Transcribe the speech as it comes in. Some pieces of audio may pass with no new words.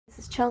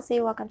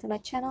Chelsea, welcome to my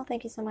channel.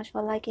 Thank you so much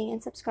for liking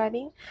and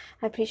subscribing.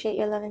 I appreciate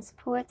your love and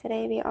support.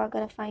 Today we are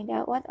going to find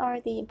out what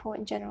are the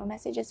important general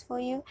messages for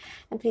you.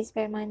 And please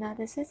bear in mind that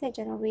this is a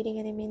general reading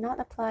and it may not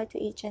apply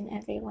to each and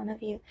every one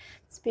of you.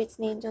 Spirits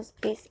and angels,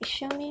 please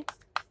show me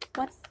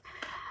what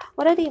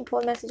are the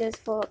important messages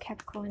for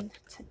Capricorn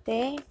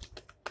today.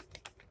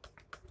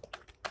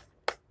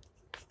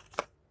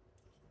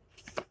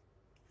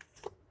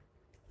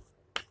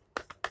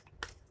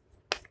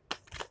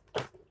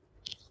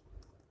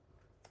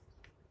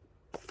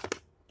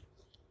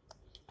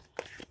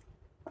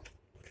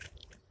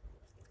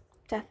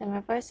 Death in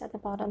reverse at the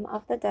bottom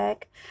of the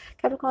deck.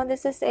 Capricorn,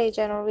 this is a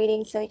general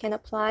reading, so you can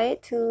apply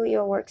it to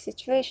your work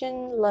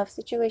situation, love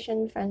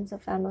situation, friends or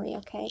family,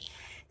 okay?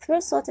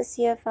 First Swords is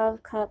here, Five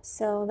of Cups,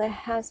 so there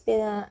has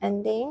been an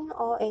ending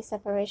or a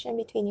separation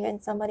between you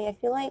and somebody. I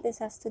feel like this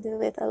has to do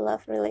with a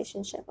love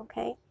relationship,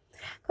 okay?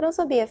 Could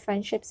also be a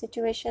friendship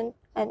situation,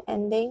 an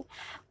ending,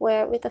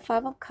 where with the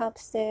Five of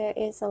Cups there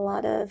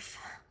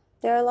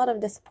are a lot of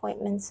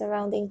disappointments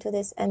surrounding to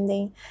this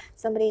ending.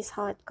 Somebody's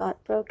heart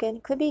got broken.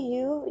 Could be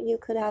you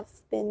could have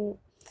been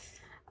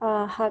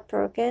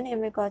heartbroken in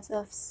regards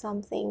of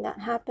something that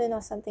happened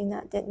or something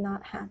that did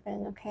not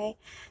happen, okay?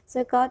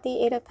 So got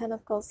the Eight of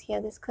Pentacles here.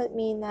 This could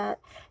mean that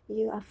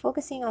you are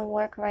focusing on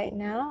work right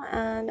now,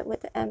 and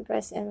with the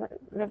Empress in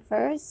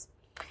reverse,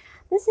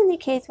 this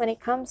indicates when it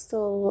comes to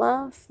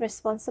love,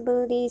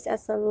 responsibilities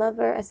as a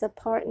lover, as a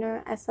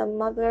partner, as a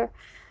mother,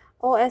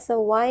 or as a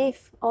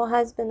wife or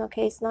husband,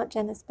 okay? It's not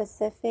gender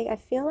specific. I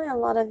feel like a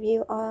lot of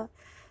you are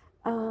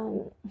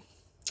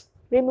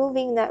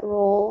removing that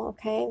role,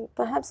 okay?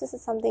 Perhaps this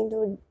is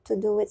something to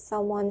do with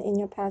someone in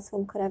your past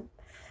whom could have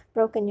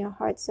broken your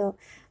heart. So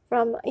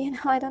from,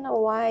 I don't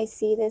know why I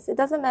see this. It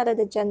doesn't matter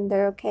the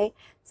gender, okay?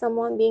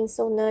 Someone being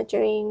so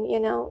nurturing,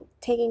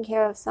 taking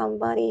care of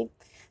somebody,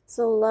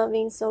 so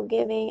loving, so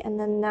giving, and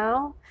then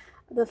now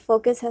the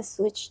focus has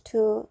switched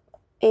to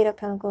Eight of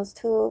Pentacles,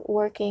 to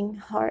working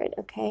hard,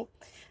 okay?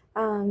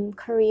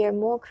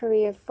 More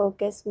career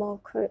focused, more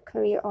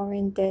career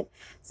oriented.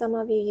 Some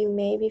of you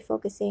may be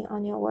focusing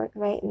on your work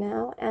right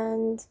now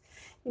and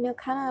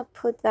kind of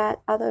put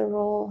that other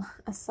role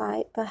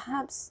aside.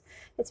 Perhaps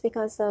it's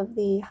because of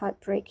the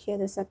heartbreak here,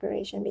 the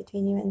separation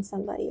between you and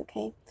somebody,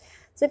 okay?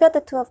 So you got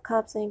the Two of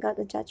Cups and you got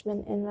the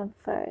Judgment in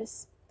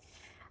reverse.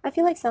 I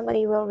feel like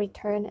somebody will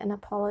return and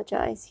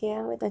apologize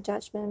here with the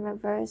Judgment in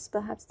reverse.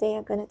 Perhaps they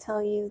are going to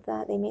tell you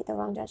that they made the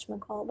wrong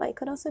judgment call, but it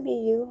could also be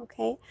you,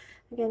 okay?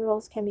 Again,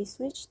 roles can be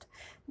switched.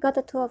 You got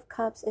the Two of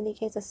Cups,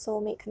 indicates a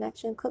soulmate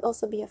connection. Could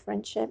also be a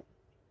friendship.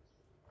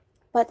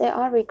 But there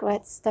are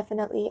regrets,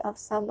 definitely, of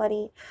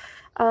somebody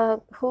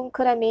whom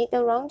could have made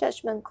the wrong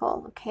judgment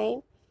call, okay?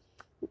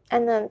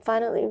 And then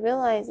finally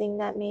realizing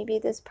that maybe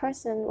this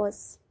person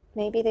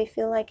maybe they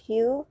feel like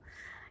you,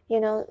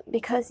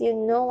 because you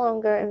no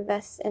longer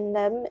invest in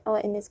them or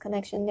in this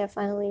connection, they're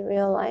finally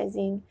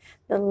realizing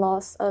the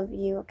loss of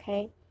you,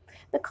 okay?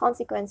 The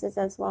consequences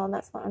as well,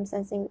 that's what I'm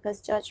sensing, because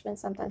judgment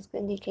sometimes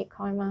could indicate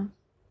karma.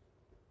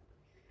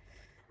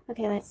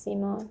 Okay, let's see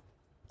more.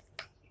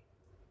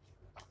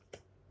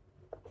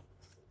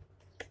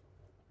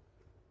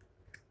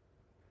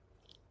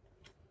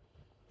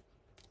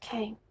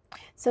 Okay,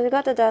 so we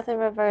got the Death in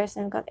reverse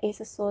and we got Ace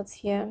of Swords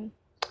here.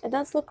 It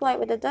does look like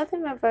with the Death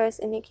in reverse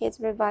indicates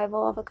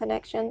revival of a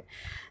connection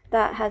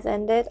that has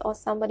ended, or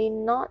somebody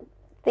not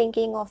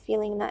thinking or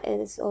feeling that it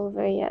is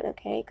over yet,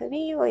 okay? It could be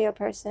you or your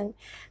person.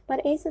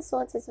 But Ace of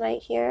Swords is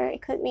right here.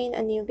 It could mean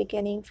a new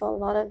beginning for a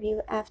lot of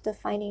you after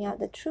finding out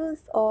the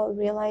truth or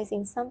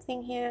realizing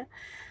something here.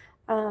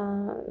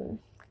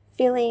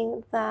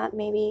 Feeling that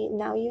maybe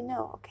now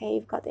okay?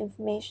 You've got the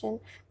information,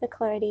 the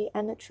clarity,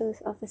 and the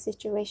truth of the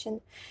situation.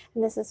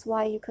 And this is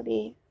why you could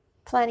be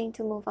planning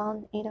to move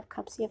on. Eight of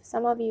Cups here.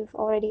 Some of you are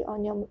already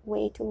on your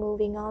way to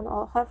moving on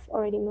or have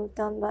already moved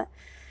on, but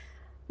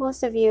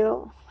most of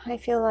you, I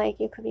feel like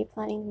you could be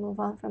planning to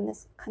move on from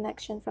this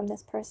connection, from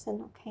this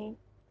person, okay?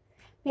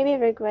 Maybe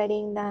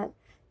regretting that,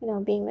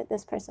 being with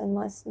this person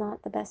was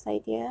not the best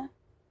idea.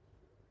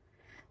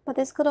 But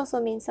this could also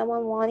mean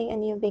someone wanting a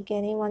new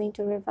beginning, wanting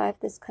to revive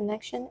this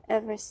connection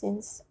ever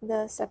since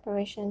the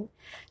separation.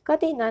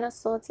 Got the Nine of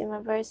Swords in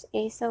reverse,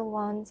 Ace of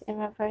Wands in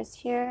reverse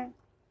here.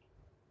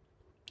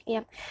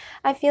 Yeah,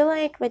 I feel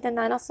like with the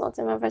Nine of Swords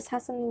in reverse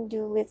has something to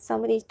do with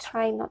somebody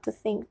trying not to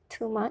think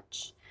too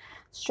much,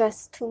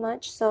 stress too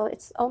much. So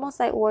it's almost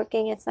like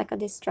working, it's like a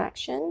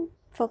distraction.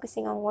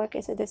 Focusing on work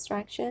is a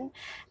distraction.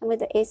 And with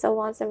the Ace of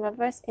Wands in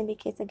reverse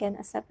indicates again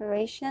a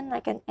separation,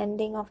 like an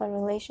ending of a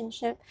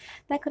relationship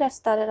that could have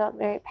started out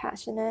very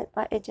passionate,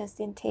 but it just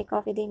didn't take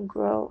off, it didn't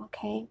grow,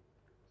 okay?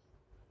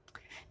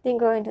 Didn't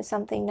grow into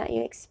something that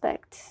you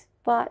expect.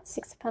 But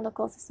Six of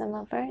Pentacles is in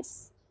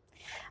reverse.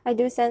 I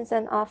do sense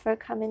an offer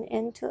coming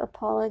in to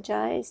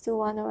apologize, to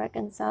want to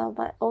reconcile,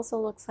 but also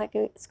looks like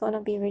it's going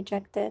to be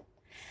rejected.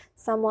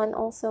 Someone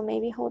also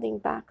maybe holding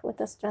back with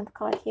the Strength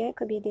card here. It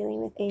could be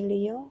dealing with a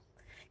Leo.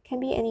 Can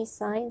be any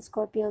sign,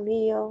 Scorpio,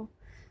 Leo,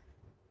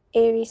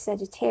 Aries,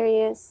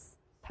 Sagittarius,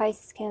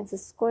 Pisces, Cancer,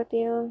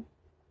 Scorpio.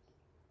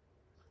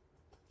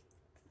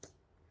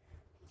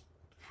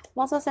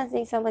 I'm also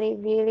sensing somebody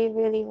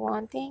really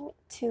wanting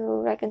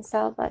to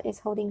reconcile but is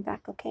holding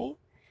back, okay?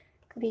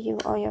 Could be you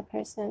or your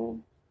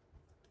person.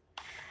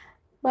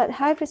 But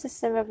High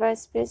Priestess in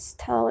reverse is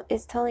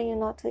telling you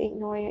not to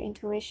ignore your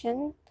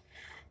intuition.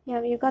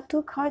 Yeah, you got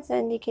 2 cards that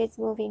indicates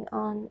moving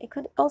on. It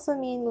could also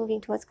mean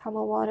moving towards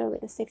calmer water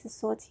with the 6 of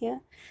Swords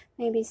here.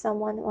 Maybe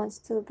someone wants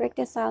to break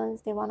their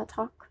silence. They want to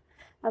talk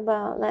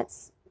about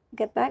let's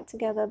get back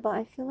together. But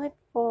I feel like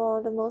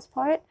for the most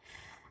part,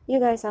 you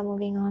guys are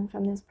moving on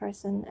from this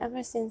person.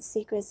 Ever since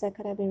secrets that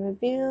could have been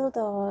revealed,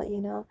 or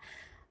you know,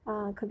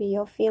 could be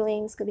your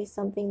feelings, could be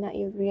something that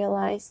you've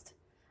realized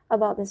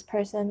about this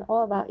person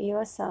or about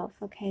yourself,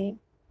 okay?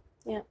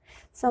 Yeah,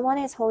 someone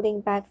is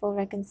holding back from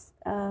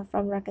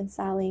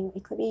reconciling.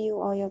 It could be you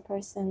or your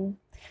person,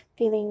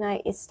 feeling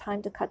like it's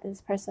time to cut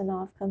this person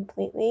off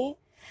completely.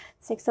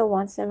 6 of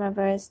Wands in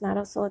reverse, Knight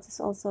of Swords is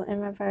also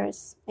in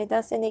reverse. It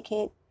does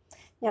indicate,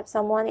 yep,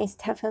 someone is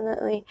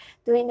definitely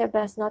doing their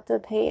best not to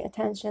pay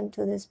attention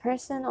to this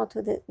person or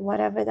to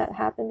whatever that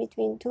happened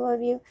between 2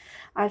 of you.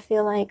 I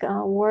feel like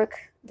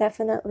work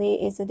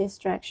definitely is a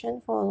distraction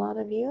for a lot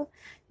of you.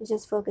 You're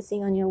just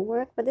focusing on your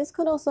work, but this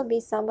could also be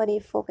somebody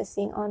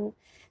focusing on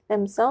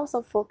themselves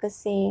or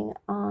focusing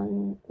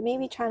on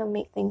maybe trying to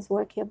make things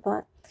work here.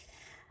 But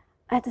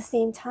at the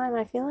same time,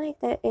 I feel like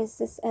there is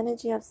this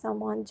energy of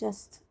someone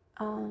just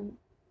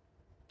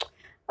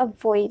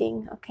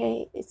avoiding,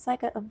 okay? It's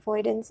like an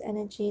avoidance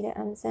energy that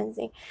I'm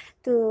sensing,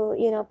 to,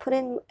 you know, put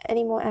in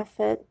any more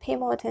effort, pay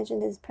more attention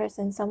to this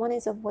person. Someone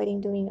is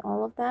avoiding doing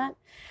all of that.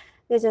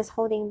 They're just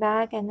holding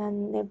back, and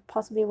then they're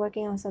possibly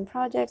working on some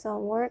projects,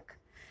 on work,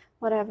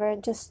 whatever,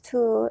 just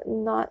to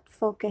not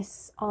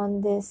focus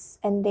on this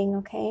ending,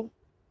 okay?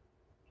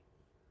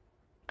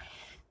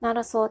 Knight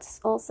of Swords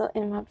is also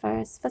in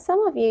reverse. For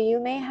some of you,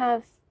 you may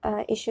have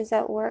issues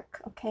at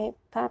work, okay?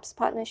 Perhaps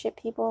partnership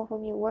people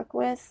whom you work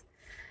with.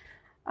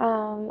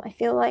 I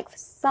feel like for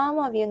some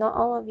of you, not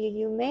all of you,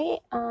 you may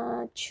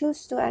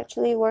choose to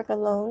actually work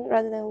alone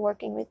rather than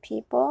working with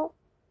people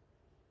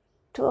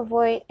to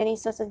avoid any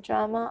sorts of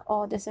drama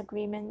or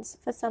disagreements.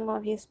 For some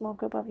of you, small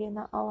group of you,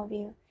 not all of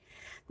you.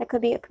 There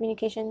could be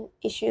communication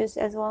issues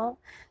as well.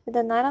 With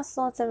the Knight of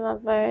Swords in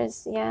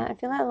reverse, yeah, I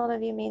feel like a lot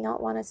of you may not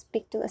want to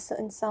speak to a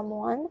certain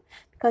someone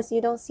because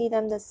you don't see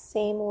them the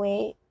same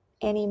way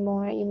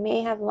anymore. You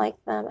may have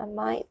liked them,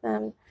 admired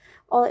them,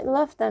 or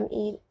loved them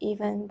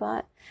even,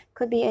 but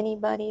could be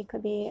anybody,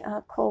 could be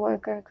a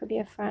co-worker, could be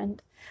a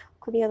friend,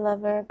 could be a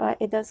lover, but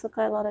it does look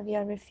like a lot of you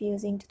are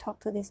refusing to talk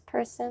to this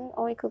person,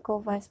 or it could go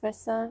vice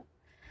versa.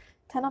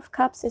 10 of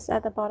Cups is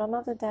at the bottom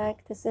of the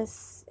deck. This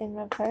is in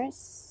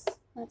reverse.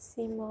 Let's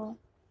see more.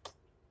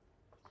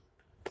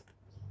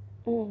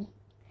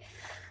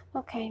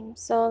 Okay,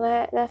 so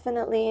that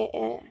definitely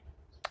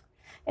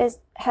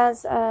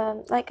has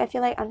like, I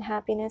feel like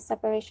unhappiness,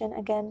 separation.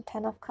 Again,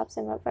 10 of Cups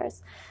in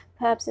reverse.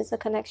 Perhaps it's a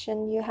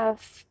connection you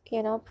have,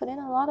 you know, put in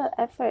a lot of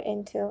effort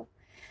into.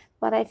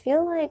 But I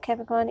feel like,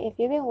 Capricorn, if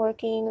you've been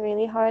working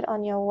really hard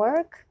on your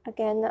work,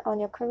 again, on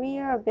your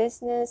career or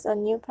business or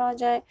new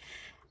project,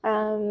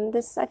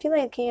 I feel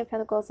like King of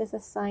Pentacles is a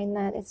sign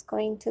that it's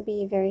going to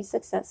be very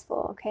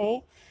successful,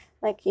 okay?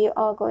 Like you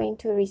are going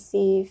to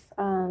receive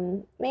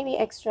maybe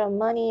extra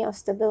money or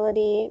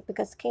stability,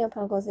 because King of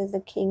Pentacles is the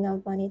king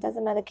of money. It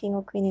doesn't matter, king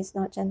or queen is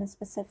not gender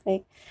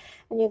specific.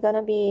 And you're going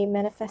to be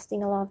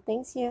manifesting a lot of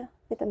things here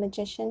with the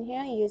Magician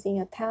here, using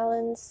your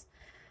talents,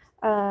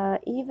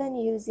 even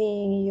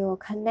using your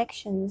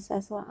connections.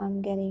 That's what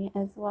I'm getting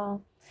as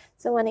well.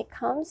 So when it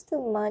comes to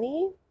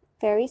money,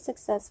 very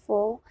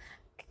successful,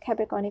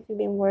 Capricorn. If you've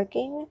been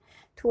working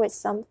towards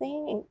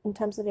something in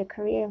terms of your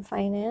career and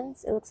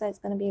finance, it looks like it's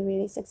going to be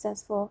really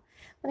successful.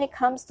 When it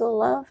comes to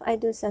love, I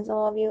do sense a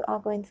lot of you are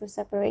going through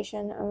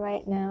separation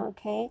right now,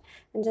 okay?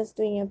 And just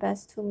doing your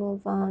best to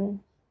move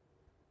on.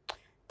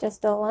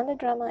 Just don't want the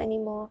drama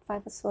anymore.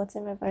 5 of Swords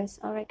in reverse.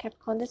 Alright,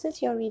 Capricorn, this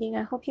is your reading.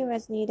 I hope you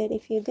resonated.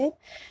 If you did,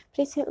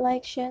 please hit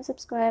like, share, and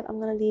subscribe. I'm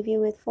going to leave you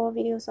with 4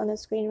 videos on the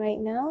screen right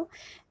now.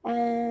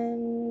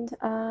 And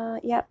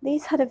yeah,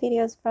 these are the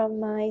videos from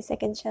my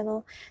second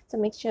channel. It's a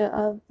mixture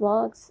of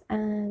vlogs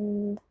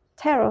and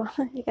tarot.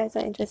 If you guys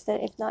are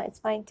interested. If not, it's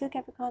fine too,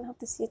 Capricorn. Hope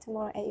to see you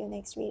tomorrow at your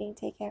next reading.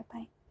 Take care.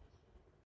 Bye.